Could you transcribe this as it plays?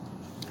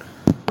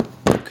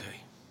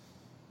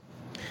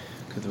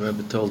The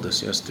Rebbe told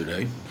us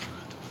yesterday.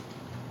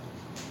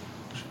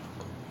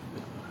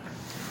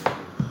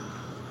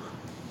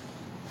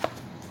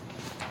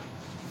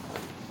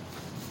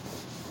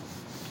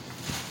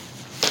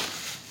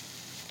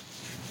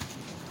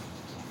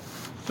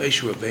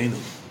 Moshe Rabbeinu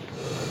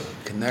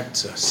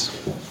connects us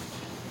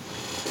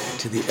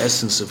to the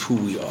essence of who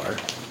we are.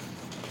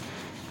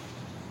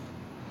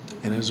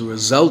 And as a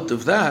result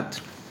of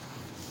that,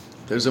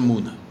 there's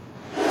Amunah.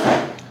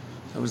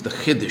 That was the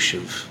Chiddush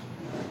of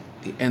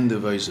the end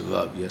of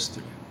Eizavav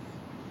yesterday.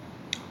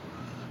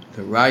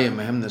 The Raya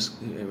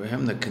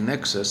Mehemna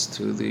connects us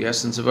to the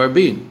essence of our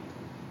being.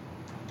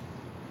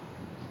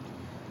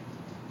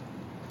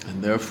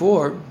 And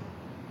therefore,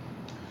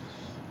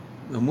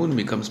 Amunah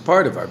becomes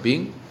part of our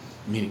being,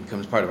 meaning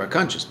becomes part of our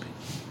conscious being,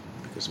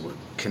 because we're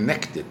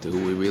connected to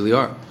who we really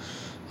are.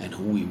 And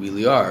who we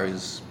really are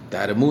is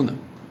that Amunah.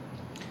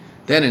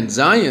 Then in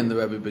Zion, the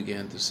Rebbe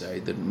began to say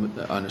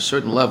that on a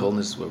certain level, and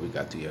this is where we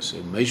got to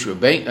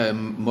yesterday,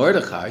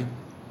 Mordechai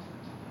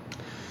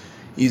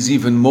is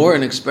even more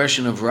an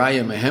expression of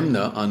Raya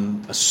Mehemna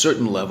on a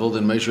certain level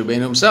than Moshe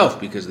Rabbeinu himself,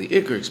 because the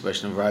Iker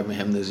expression of Raya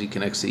Mehemna is he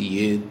connects the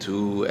Yid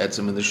to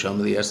Etzem and the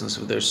Shama, the essence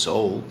of their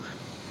soul,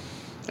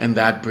 and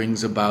that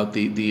brings about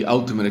the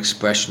ultimate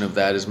expression of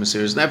that is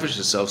Mesiras Nefesh,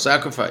 the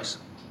self-sacrifice.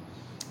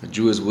 A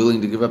Jew is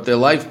willing to give up their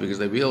life because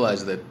they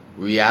realize that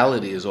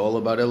reality is all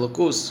about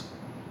Elokus.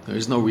 There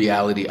is no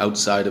reality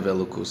outside of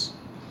Elokus.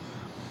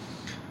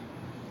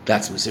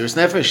 That's Mesiras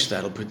Nefesh.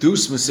 That'll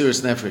produce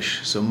Mesiras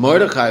Nefesh. So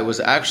Mordechai was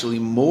actually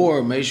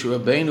more Moshe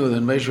Rabbeinu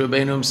than Moshe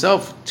Rabbeinu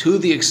himself, to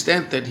the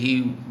extent that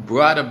he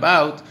brought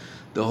about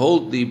the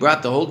whole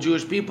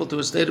Jewish people to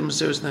a state of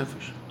Mesiras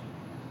Nefesh.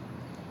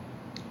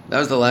 That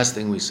was the last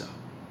thing we saw.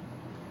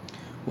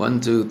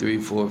 1, 2, 3,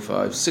 4,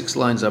 5, 6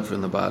 lines up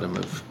from the bottom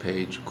of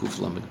page Kuf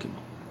Lamed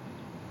Gimel.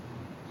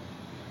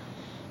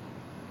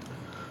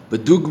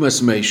 But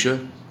Dugmas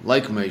Moshe,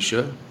 like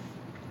Moshe,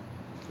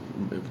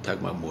 we're talking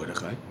about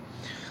Mordechai,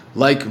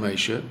 like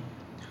Moshe,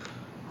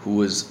 who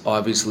was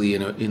obviously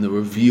in a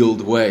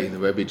revealed way. The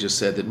Rebbe just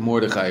said that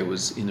Mordechai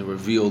was in a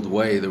revealed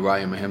way the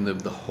Raya Mehemna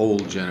of the whole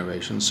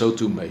generation. So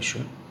too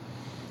Moshe.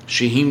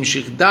 Shehim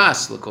Shich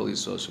l'kol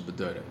Yisrael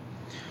shebedorah.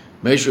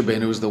 Moshe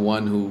Rabbeinu was the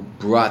one who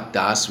brought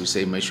das. We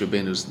say Moshe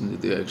Rabbeinu's,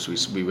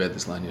 we read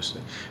this line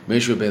yesterday.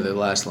 Moshe Rabbeinu, the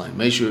last line.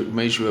 Moshe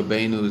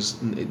Rabbeinu's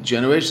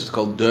generation is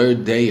called Der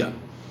Deya,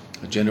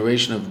 a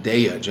generation of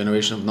Deya, a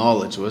generation of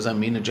knowledge. What does that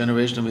mean? A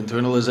generation of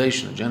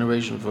internalization, a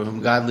generation for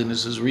whom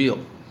godliness is real.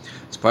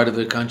 It's part of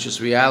their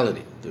conscious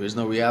reality. There is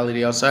no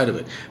reality outside of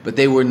it. But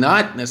they were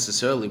not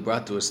necessarily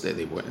brought to a state,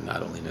 they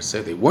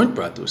weren't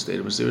brought to a state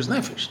of Mesiras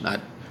Nefesh,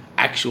 not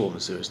actual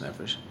Mesiras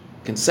Nefesh.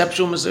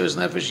 Conceptual Mesiras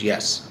Nefesh,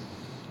 yes.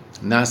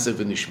 Nasa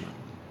v'nishma.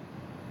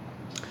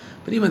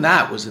 But even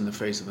that was in the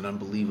face of an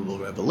unbelievable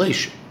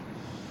revelation.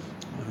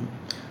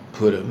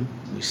 Purim,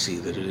 we see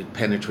that it had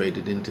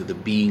penetrated into the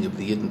being of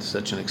the Yidden to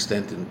such an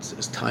extent in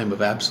this time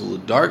of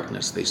absolute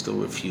darkness, they still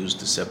refused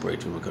to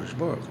separate from HaKadosh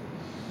Baruch Hu.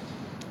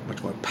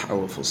 Much more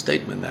powerful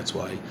statement. That's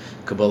why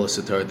Kabbalah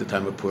Satar at the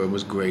time of Purim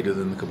was greater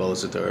than the Kabbalah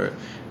Satar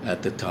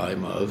at the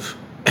time of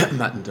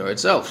Matan Torah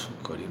itself,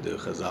 according to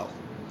Chazal.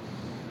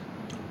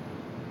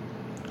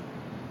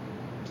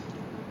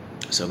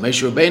 So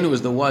Moshe Rabbeinu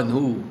was the one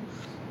who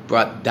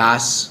brought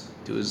das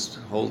to his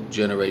whole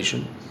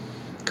generation.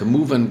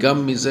 Kamuvan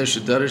gam mizeh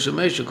shedar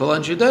shemesha kol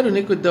an shedar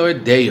nikud dar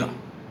deya.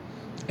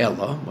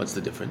 Ella, what's the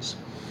difference?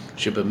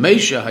 Sheba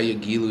Moshe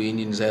hayagilu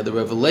inyan zeh, the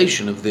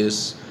revelation of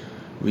this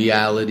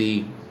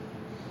reality,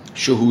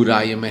 shehu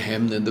raya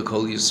mehemna the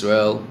kol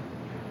Yisrael,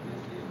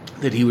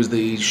 that he was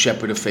the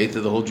shepherd of faith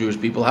of the whole Jewish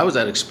people. How was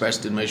that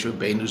expressed in Moshe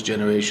Rabbeinu's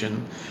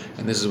generation?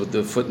 And this is what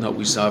the footnote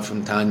we saw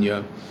from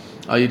Tanya.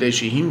 He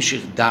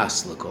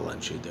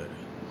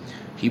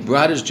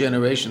brought his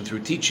generation through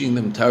teaching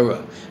them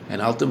Torah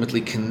and ultimately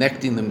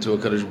connecting them to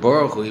HaKadosh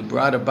Baruch Hu. He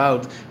brought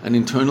about an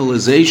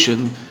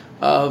internalization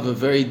of a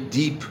very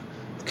deep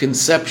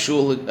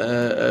conceptual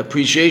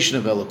appreciation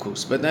of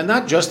Elokus. But then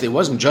it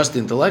wasn't just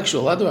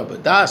intellectual,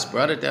 but Das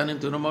brought it down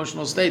into an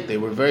emotional state. They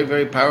were very,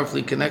 very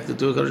powerfully connected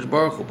to HaKadosh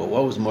Baruch Hu. But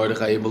what was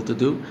Mordechai able to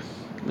do?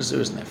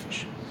 Mesiras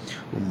Nefesh.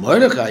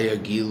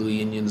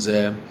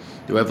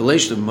 The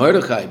revelation of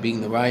Mordechai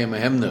being the Raya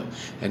Mehemna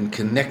and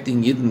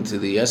connecting Yidden to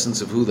the essence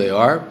of who they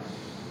are,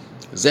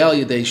 he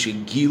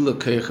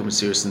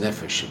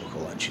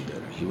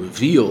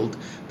revealed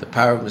the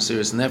power of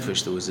Mesiras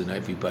Nefesh that was in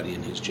everybody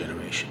in his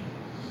generation.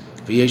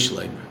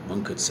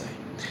 One could say,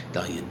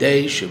 by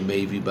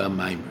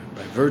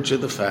virtue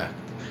of the fact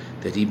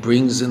that he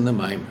brings in the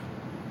Maimer,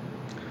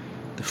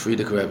 the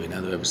Frierdiker Rebbe.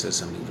 Now the Rebbe says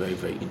something very,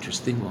 very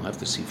interesting. We'll have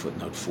to see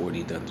footnote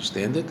 40 to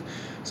understand it.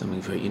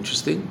 Something very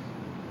interesting.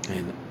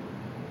 And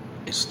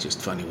it's just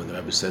funny when the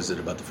Rebbe says it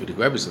about the Frierdiker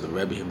Rebbe, so the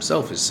Rebbe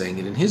himself is saying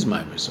it in his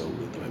Maimer, so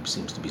the Rebbe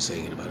seems to be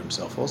saying it about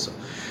himself also.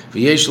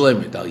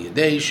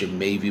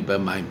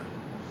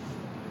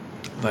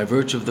 By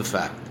virtue of the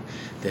fact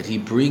that he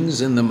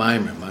brings in the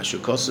Maimer,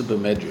 Mashukosa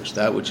b'Medrash,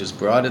 that which is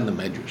brought in the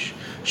Medrash,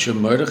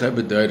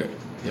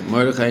 that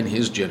Mordechai in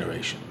his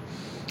generation,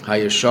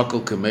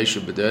 Hayashakal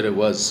Kamesha B'Dera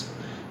was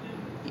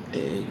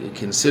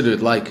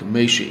considered like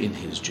Moshe in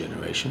his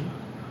generation.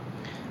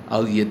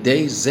 Al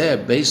Yedei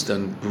Zeh, based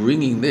on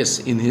bringing this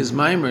in his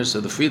Maimer,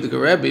 so the Frierdiker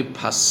Rebbe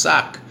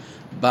pasak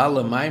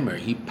Bala Maimer,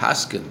 he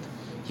paskened,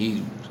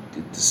 he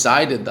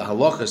decided the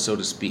halacha, so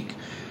to speak,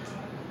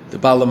 the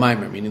Bala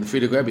Maimer, meaning the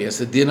Frierdiker Rebbe, as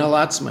the din al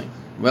atzmai,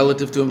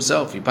 relative to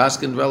himself. He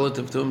paskened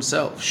relative to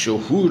himself.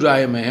 Shohu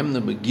raya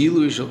mehemna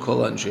begilu shel kol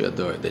anshe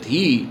ador, that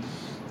he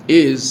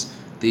is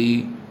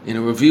the, in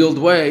a revealed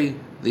way,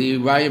 the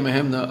raya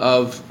mehemna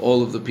of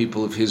all of the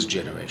people of his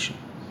generation.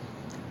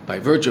 By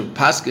virtue of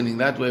paskening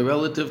that way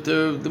relative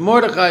to the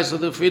Mordechai, so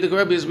the Frierdiker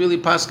Rebbe is really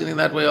paskening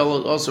that way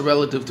also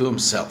relative to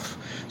himself.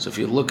 So if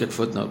you look at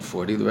footnote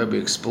 40, the Rebbe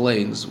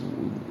explains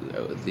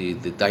the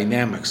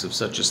dynamics of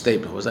such a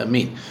statement. What does that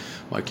mean?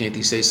 Why can't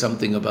he say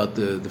something about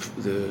the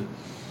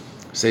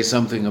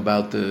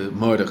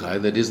Mordechai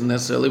that isn't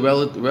necessarily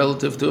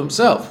relative to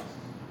himself?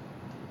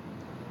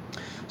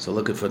 So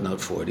look at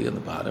footnote 40 on the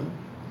bottom.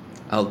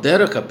 Al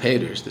derech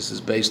HaPeirush, this is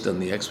based on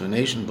the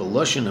explanation,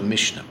 B'loshen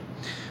HaMishnah.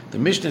 The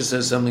Mishnah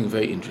says something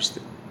very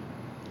interesting.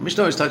 The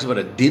Mishnah always talks about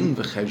a din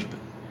v'cheshbon.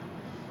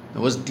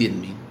 Now, what does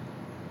din mean?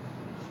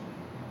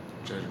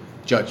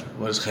 Judgment.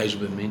 What does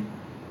cheshbon mean?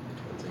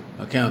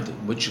 Accounting.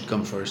 Which should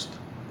come first?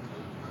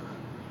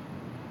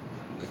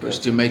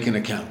 First you make an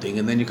accounting,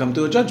 and then you come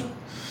to a judgment.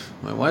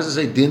 Why does it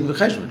say din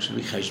v'cheshbon? It should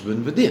be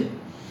cheshbon v'din.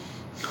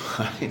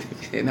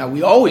 Now,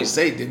 we always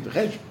say din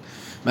v'cheshbon.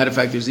 Matter of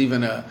fact, there's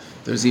even an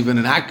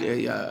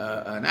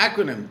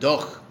acronym,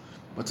 doch.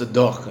 What's a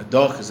doch? A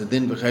doch is a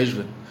din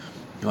v'cheshbon.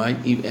 Right,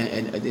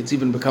 and it's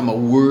even become a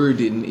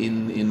word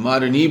in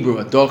modern Hebrew.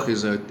 A doch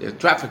is a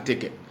traffic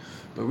ticket,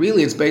 but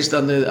really it's based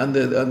on the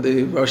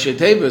Roshei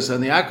Tevis,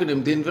 on the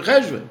acronym din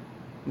v'cheshbon.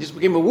 It just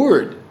became a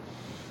word.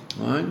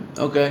 Right?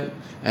 Okay,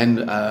 and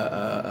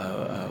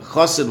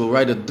Chassid will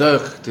write a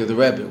doch to the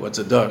Rebbe. What's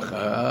a doch?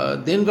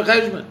 Din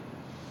v'cheshbon.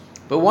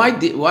 But why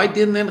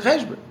din then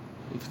cheshbon?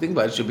 If you think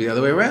about it, it should be the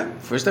other way around.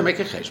 First I make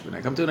a cheshbon,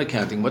 I come to an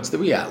accounting, what's the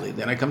reality?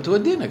 Then I come to a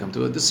din, I come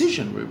to a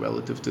decision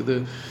relative to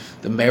the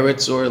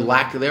merits or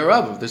lack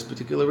thereof of this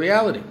particular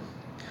reality.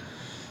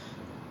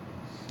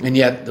 And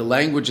yet the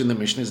language in the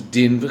Mishnah is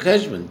din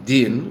v'cheshbon.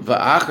 Din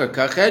v'achar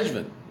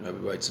kacheshbon. Rabbi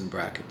writes in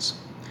brackets.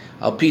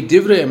 Al pi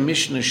divrei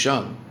Mishnah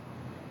sham.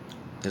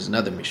 There's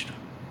another Mishnah.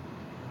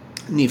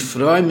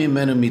 Nifroi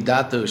mimenu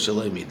midato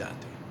shaloi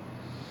midato.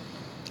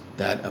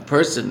 That a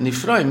person,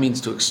 nifroi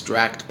means to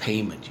extract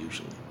payment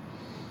usually.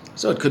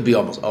 So it could be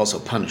also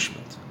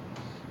punishment.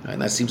 Right?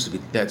 And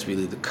that's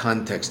really the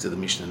context of the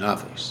Mishnah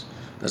Navis.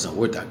 That's not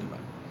what we're talking about.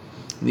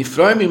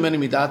 Nifroi mimenu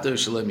midato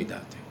shaloi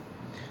midato.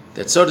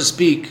 That, so to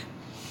speak,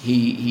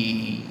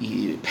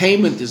 he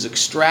payment is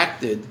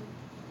extracted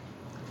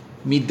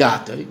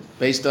midate,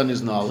 based on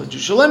his knowledge,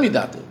 shaloi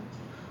midate,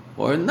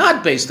 or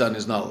not based on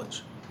his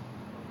knowledge.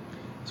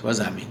 So what does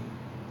that mean?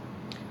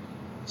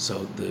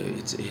 So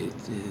the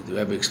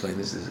Rebbe explained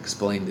this. Is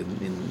explained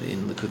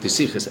in the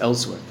Kutisichas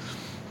elsewhere.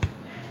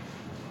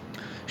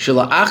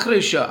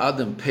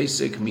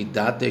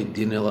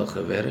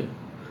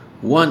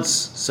 Once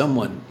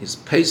someone is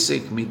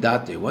pesek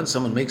midate, once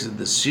someone makes a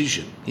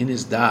decision in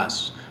his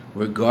das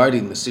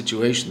regarding the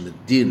situation, the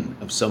din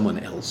of someone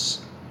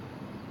else.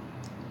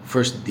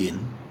 First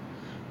din,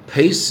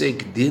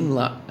 pesek din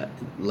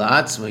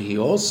la'atzma, he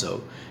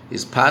also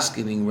is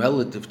paskening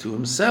relative to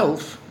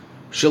himself,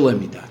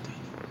 shalom midate,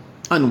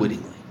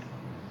 unwittingly.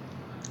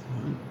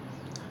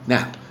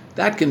 Now,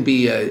 that can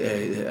be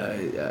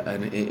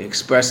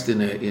expressed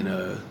in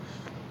a.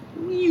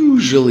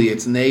 Usually,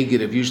 it's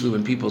negative. Usually,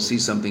 when people see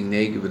something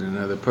negative in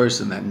another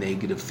person, that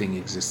negative thing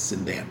exists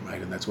in them,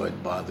 right? And that's why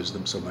it bothers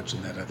them so much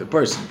in that other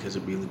person, because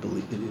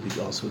it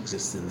also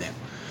exists in them.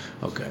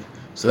 Okay,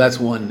 so that's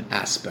one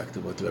aspect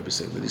of what the Rebbe is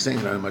saying. But he's saying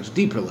it on a much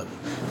deeper level.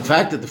 The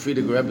fact that the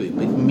Frierdiker Rebbe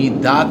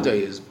midata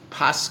is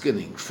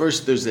paskening.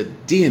 First, there's a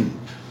din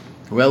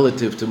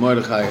relative to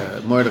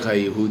Mordechai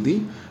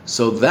Yehudi.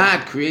 So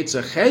that creates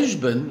a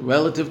cheshbon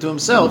relative to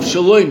himself,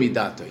 shaloi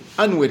midate,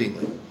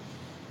 unwittingly.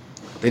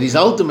 That he's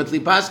ultimately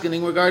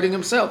paskening regarding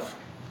himself.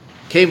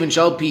 Kevin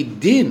shalpi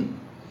din,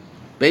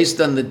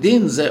 based on the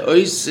din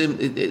based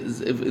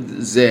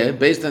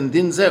on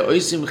din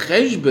oisim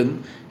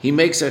cheshbon, he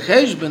makes a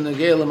cheshbon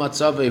agel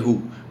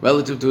matzavehu,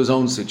 relative to his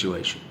own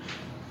situation.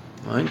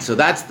 Right? So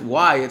that's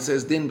why it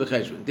says din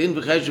b'cheshbon. Din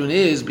b'cheshbon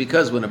is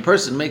because when a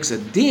person makes a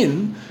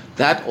din,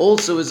 that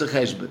also is a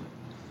cheshbon.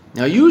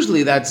 Now,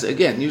 usually that's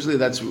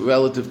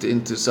relative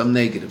into some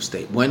negative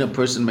state. When a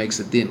person makes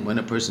a din, when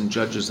a person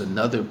judges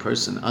another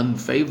person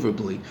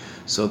unfavorably,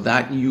 so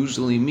that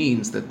usually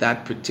means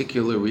that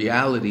particular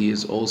reality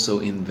is also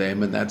in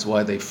them, and that's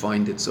why they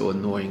find it so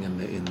annoying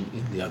in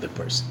the other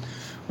person.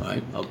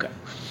 Right? Okay.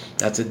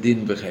 That's a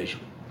din b'cheshbon.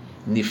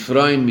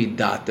 Nifroi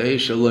midate,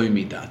 shaloi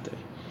midate.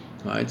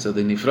 Right? So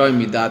the nifroi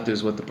midate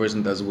is what the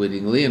person does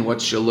wittingly, and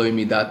what's shaloi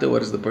midate,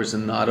 what is the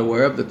person not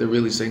aware of, that they're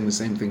really saying the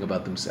same thing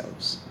about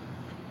themselves.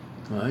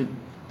 Right?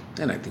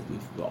 And I think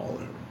we've all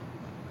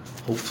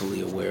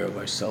hopefully aware of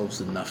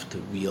ourselves enough to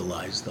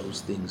realize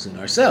those things in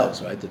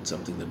ourselves, right? That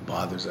something that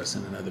bothers us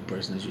in another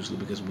person is usually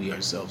because we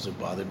ourselves are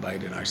bothered by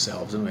it in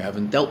ourselves and we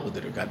haven't dealt with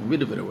it or gotten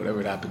rid of it or whatever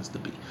it happens to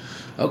be.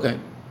 Okay.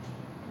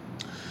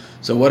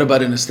 So what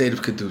about in a state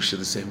of Kedusha?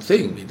 The same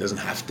thing. I mean, it doesn't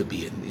have to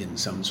be in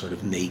some sort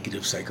of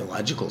negative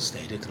psychological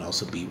state. It can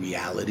also be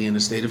reality in a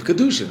state of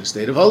Kedusha, in a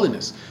state of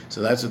holiness.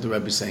 So that's what the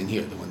Rebbe is saying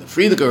here. That when the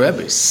Frierdiker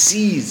Rebbe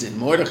sees in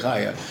Mordechai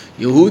a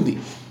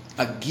Yehudi,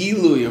 a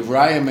Gilui of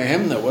Raya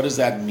Mehemna, what does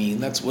that mean?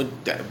 That's what.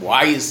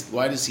 Why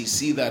does he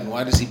see that, and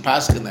why does he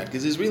paskin that?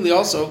 Because he's really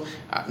also,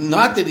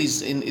 not that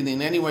he's in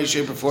any way,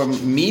 shape, or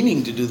form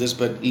meaning to do this,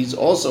 but he's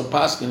also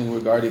paskening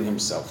regarding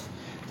himself.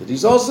 That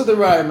he's also the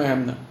Raya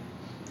Mehemna.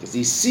 Because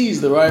he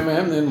sees the Raya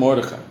Mehemna in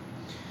Mordechai.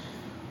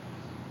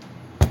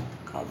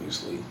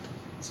 Obviously,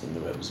 it's in the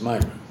Rebbe's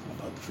Maimer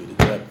about the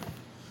Frierdiker Rebbe.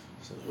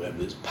 So the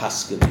Rebbe is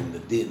paskening the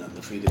din on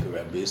the Frierdiker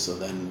Rebbe, so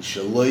then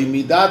Shaloi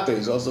Midata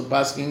is also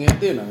paskening a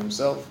din on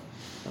himself.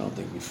 I don't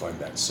think we find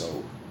that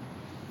so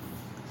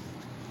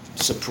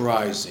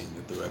surprising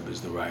that the Rebbe is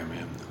the Raya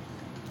Mehemna.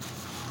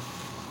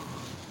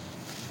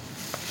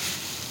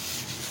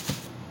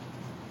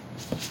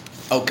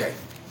 Okay,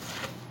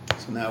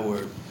 so now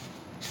we're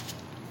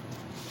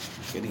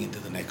getting into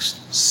the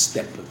next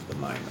step of the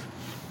Maimer,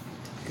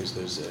 because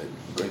there's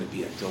going to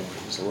be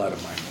there's a lot of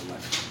Maimer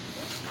left.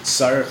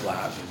 Tzarech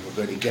Lahavin, we're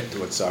going to get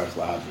to a Tzarech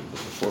Lahavin, but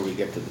before we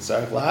get to the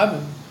Tzarech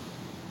Lahavin,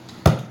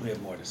 we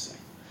have more to say.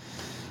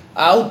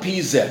 Al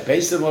Pizeh,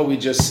 based on what we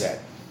just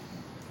said,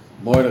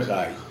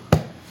 Mordechai,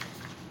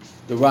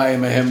 the Raya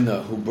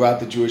Mehemna, who brought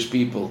the Jewish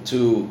people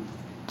to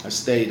a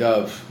state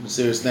of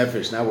Mesiras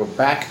Nefesh. Now we're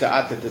back to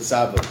Atat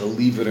Tetzave,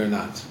 believe it or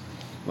not.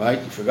 Right?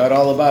 You forgot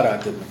all about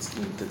Atat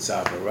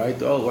Tetzave,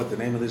 right? Oh, what the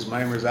name of this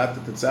Maimer is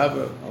Atat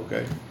Tetzave?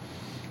 Okay.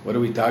 What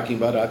are we talking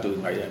about?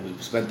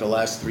 We've spent the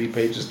last 3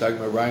 pages talking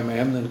about Raya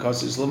Mehemna and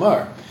Kosis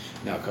Lamar.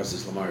 Now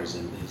Kosis Lamar is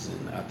in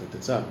Atat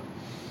Tetzave.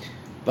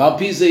 Bal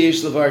Pizeh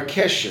Yesh Levar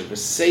Kesher,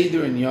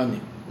 V'Seder and Yonim.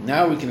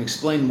 Now we can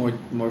explain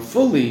more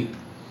fully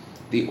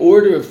the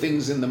order of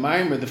things in the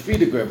Maimer, the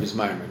Frierdiker Rebbe's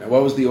Maimer. Now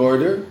what was the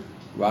order?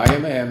 Raya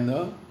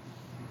Mehemna,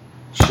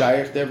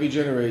 Shayach to every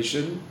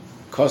generation,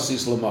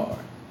 Kosis Lamar.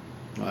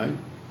 Right?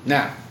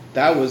 Now,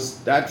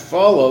 that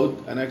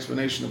followed an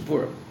explanation of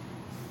Purim.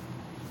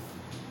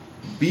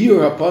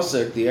 Biur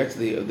HaPosek,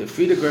 the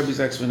Frierdiker Rebbe's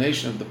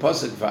explanation of the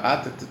Posek,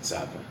 Veata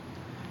tetzave,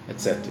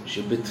 etc.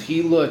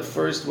 Shebetchila, at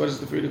first, what does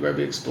the Frierdiker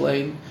Rebbe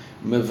explain?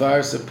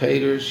 Mevar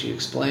Sepeter, she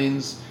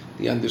explains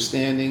the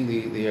understanding,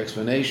 the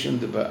explanation,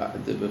 the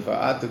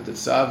Veata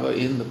tetzave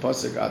in the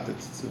Posek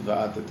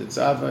Veata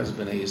tetzave as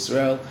Bnei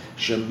Yisrael,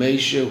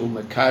 Shemesha hu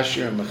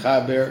Mekasher and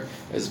Mechaber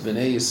as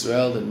Bnei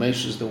Yisrael, that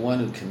Mesha is the one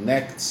who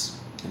connects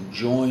and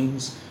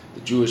joins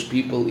the Jewish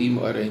people im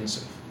Ein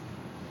Sof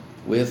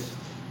with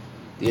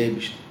the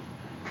Eibishter.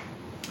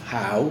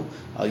 How?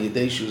 Al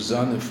Yedei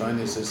Shuzan and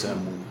Franes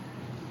Emunah,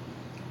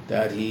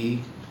 that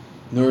he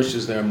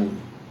nourishes their Emunah.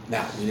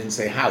 Now, we didn't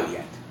say how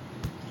yet.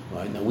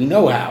 Right? Now we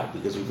know how,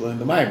 because we've learned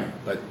the Maimer,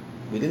 but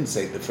we didn't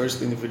say, the first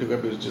thing the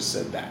Frierdiker Rebbe just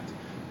said that.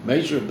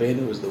 Moshe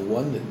Rabbeinu is the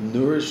one that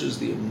nourishes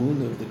the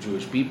emunah of the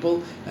Jewish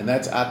people, and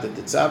that's Atat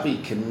Tetzave. He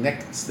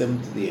connects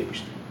them to the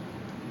Eibishter.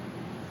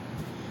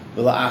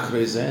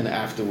 And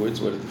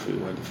afterwards, what did the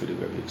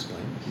Frierdiker Rebbe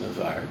explain?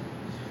 Navar.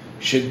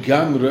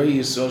 Shegam Rei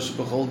Yisrael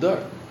Shebechol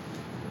Dar.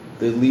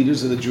 The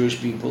leaders of the Jewish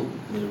people,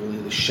 literally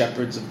the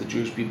shepherds of the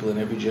Jewish people in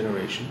every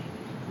generation,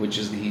 which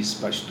is the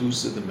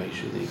Hispashtus of the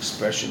Moshe, the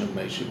expression of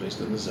Moshe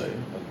based on the Zohar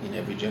in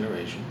every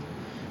generation.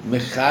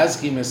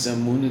 Mechazkim es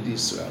emunah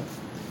Yisrael.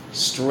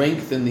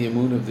 Strengthen the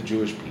emunah of the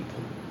Jewish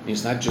people.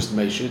 It's not just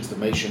Moshe, it's the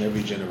Moshe in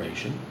every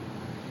generation.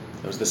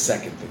 That was the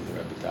second thing the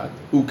Rebbe taught.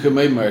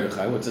 Ukamei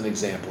Mordechai, what's an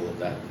example of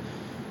that?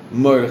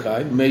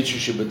 Mordechai, Moshe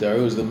Shebedar,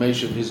 who was the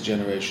Moshe of his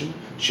generation.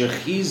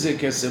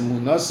 Shechizek es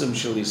emunasam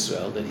shel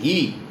Yisrael, that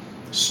he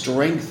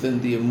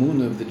strengthened the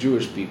emunah of the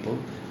Jewish people.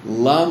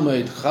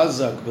 Lamed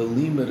chazak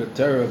v'limed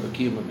Torah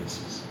v'kiyum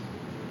mitzvahs,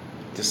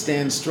 to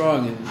stand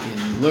strong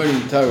in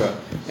learning Torah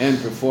and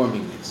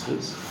performing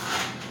mitzvahs.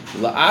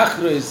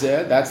 La'achra is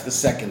there. That's the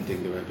second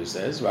thing the Rebbe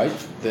says, right?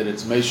 That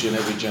it's Moshe in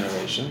every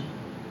generation.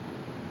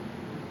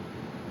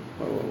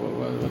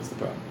 What's the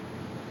problem?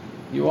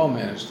 You all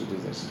managed to do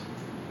this.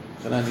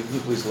 Hanan, can you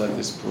please let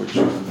this poor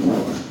Jew on the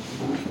floor?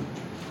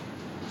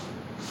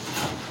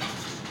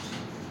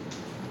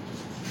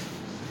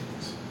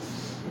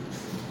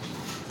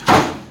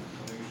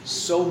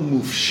 So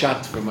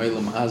mufshat from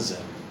Eilam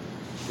Hazeh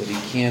that he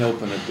can't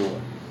open a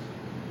door.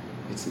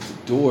 It's that the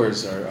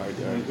doors are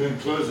We've been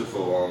closed it for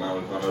a while now.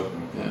 We can't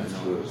open it. Yeah, I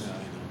know.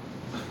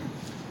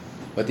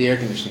 But the air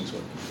conditioning's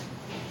working,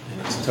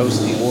 and it's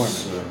toasty warm.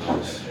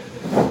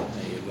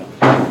 There you go.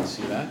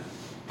 See that?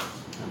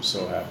 I'm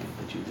so happy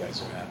that you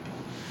guys are happy.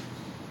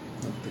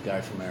 Look, the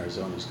guy from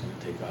Arizona is going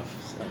to take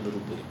off a little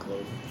bit of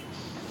clothing.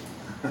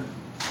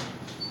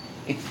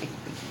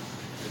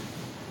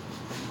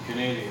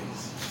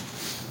 Canadians.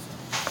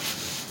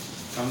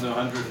 Come to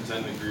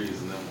 110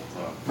 degrees and then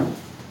we'll talk.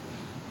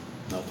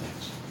 No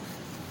thanks.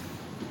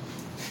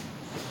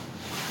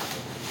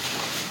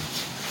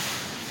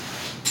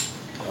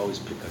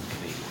 always pick on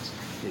Canadians.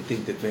 They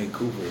think that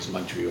Vancouver is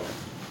Montreal.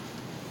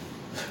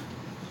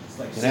 It's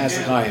like And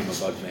ask Chaim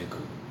about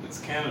Vancouver.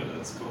 It's Canada,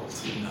 it's cold.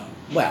 No.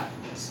 Well,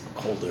 it's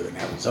colder in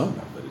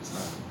Arizona, but it's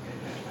not.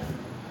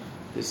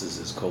 This is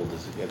as cold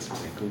as it gets in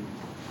Vancouver.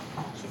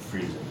 It's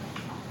freezing.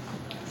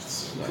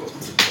 So that's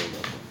pretty cold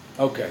up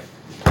there. Okay.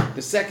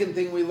 The second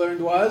thing we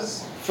learned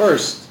was,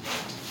 first,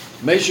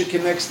 Moshe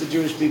connects the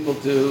Jewish people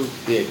to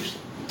the Eibush.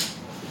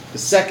 The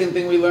second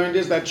thing we learned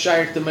is that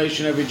shaykh to Moshe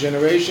in every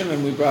generation,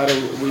 and we brought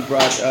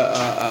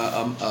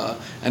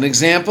an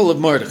example of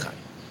Mordechai.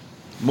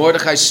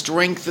 Mordechai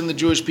strengthened the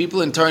Jewish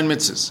people in Torah and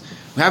mitzvahs.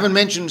 We haven't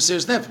mentioned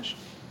Mesiras Nefesh.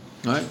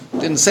 All right?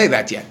 Didn't say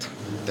that yet.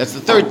 That's the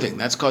third thing.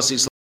 That's because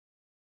he's